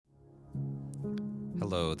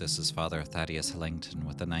Hello, this is Father Thaddeus Langton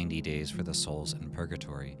with the 90 Days for the Souls in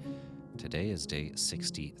Purgatory. Today is day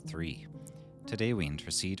 63. Today we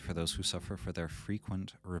intercede for those who suffer for their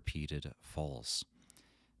frequent, repeated falls.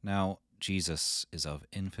 Now, Jesus is of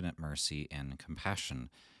infinite mercy and compassion.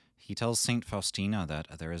 He tells St. Faustina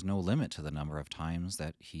that there is no limit to the number of times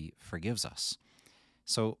that he forgives us.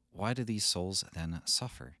 So why do these souls then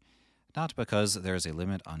suffer? Not because there is a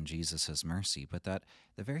limit on Jesus' mercy, but that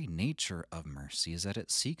the very nature of mercy is that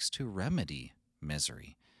it seeks to remedy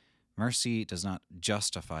misery. Mercy does not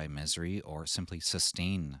justify misery or simply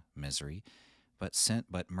sustain misery, but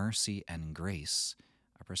mercy and grace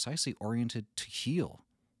are precisely oriented to heal,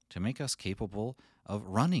 to make us capable of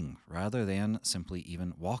running rather than simply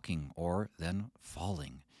even walking or then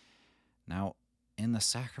falling. Now, in the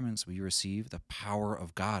sacraments, we receive the power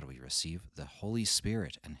of God. We receive the Holy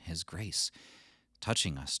Spirit and His grace,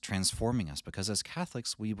 touching us, transforming us, because as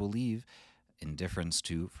Catholics, we believe, in difference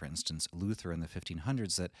to, for instance, Luther in the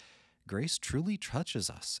 1500s, that grace truly touches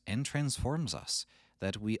us and transforms us,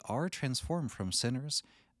 that we are transformed from sinners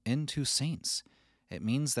into saints. It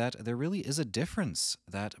means that there really is a difference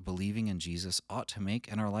that believing in Jesus ought to make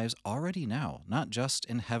in our lives already now, not just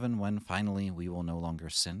in heaven when finally we will no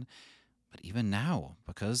longer sin, but even now,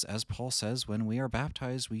 because as Paul says, when we are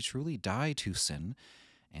baptized, we truly die to sin,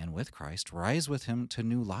 and with Christ rise with him to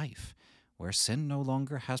new life, where sin no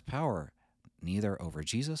longer has power, neither over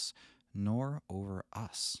Jesus nor over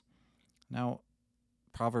us. Now,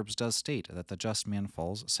 Proverbs does state that the just man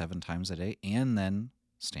falls 7 times a day and then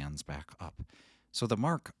stands back up. So the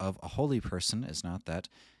mark of a holy person is not that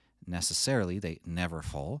necessarily they never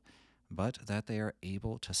fall, but that they are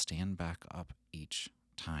able to stand back up each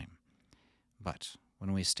time. But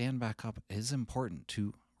when we stand back up, it is important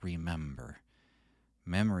to remember.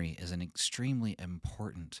 Memory is an extremely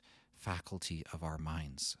important faculty of our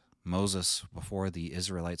minds. Moses, before the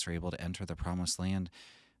Israelites are able to enter the Promised Land,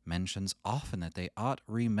 mentions often that they ought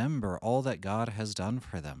remember all that God has done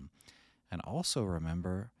for them, and also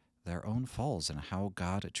remember their own falls and how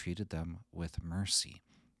God treated them with mercy.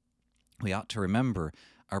 We ought to remember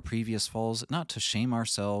our previous falls, not to shame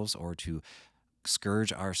ourselves or to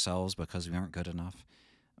scourge ourselves because we aren't good enough,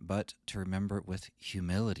 but to remember with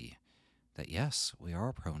humility that yes, we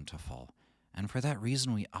are prone to fall, and for that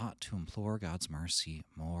reason we ought to implore God's mercy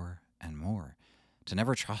more and more, to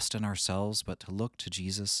never trust in ourselves, but to look to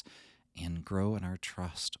Jesus and grow in our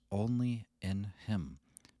trust only in Him.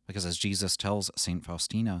 Because as Jesus tells St.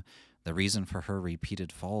 Faustina, the reason for her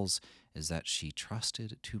repeated falls is that she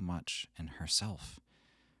trusted too much in herself.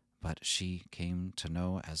 But she came to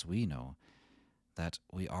know, as we know, that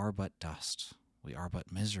we are but dust, we are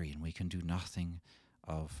but misery, and we can do nothing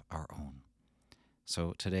of our own.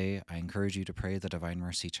 So today, I encourage you to pray the Divine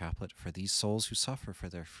Mercy Chaplet for these souls who suffer for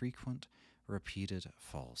their frequent, repeated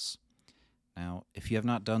falls. Now, if you have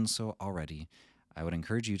not done so already, I would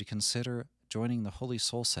encourage you to consider joining the Holy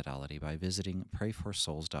Soul Sodality by visiting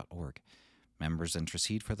prayforsouls.org. Members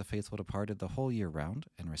intercede for the faithful departed the whole year round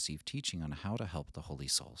and receive teaching on how to help the holy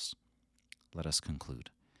souls. Let us conclude.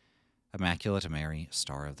 Immaculate Mary,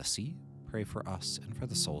 Star of the Sea, pray for us and for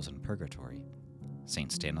the souls in purgatory.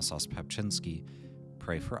 Saint Stanislaus Papczynski,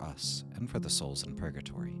 pray for us and for the souls in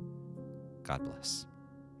purgatory. God bless.